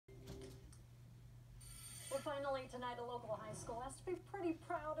finally tonight, a local high school has to be pretty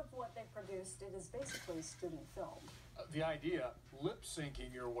proud of what they produced. It is basically student film. The idea, lip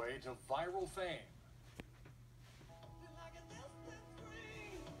syncing your way to viral fame.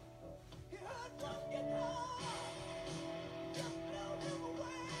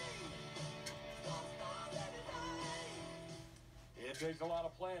 It takes a lot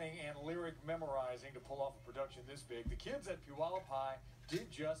of planning and lyric memorizing to pull off a production this big. The kids at Puyallup High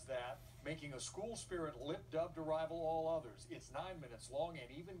did just that, making a school spirit lip dub to rival all others. It's 9 minutes long and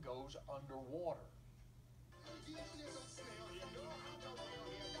even goes underwater.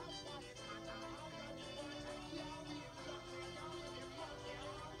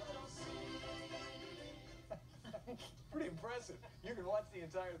 Pretty impressive. You can watch the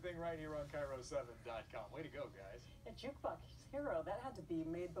entire thing right here on KIRO7.com. Way to go, guys. A Jukebox Hero, that had to be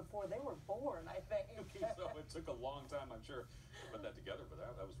made before they were born, I think. So it took a long time, I'm sure, to put that together, but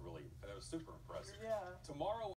that was super impressive. Yeah. Tomorrow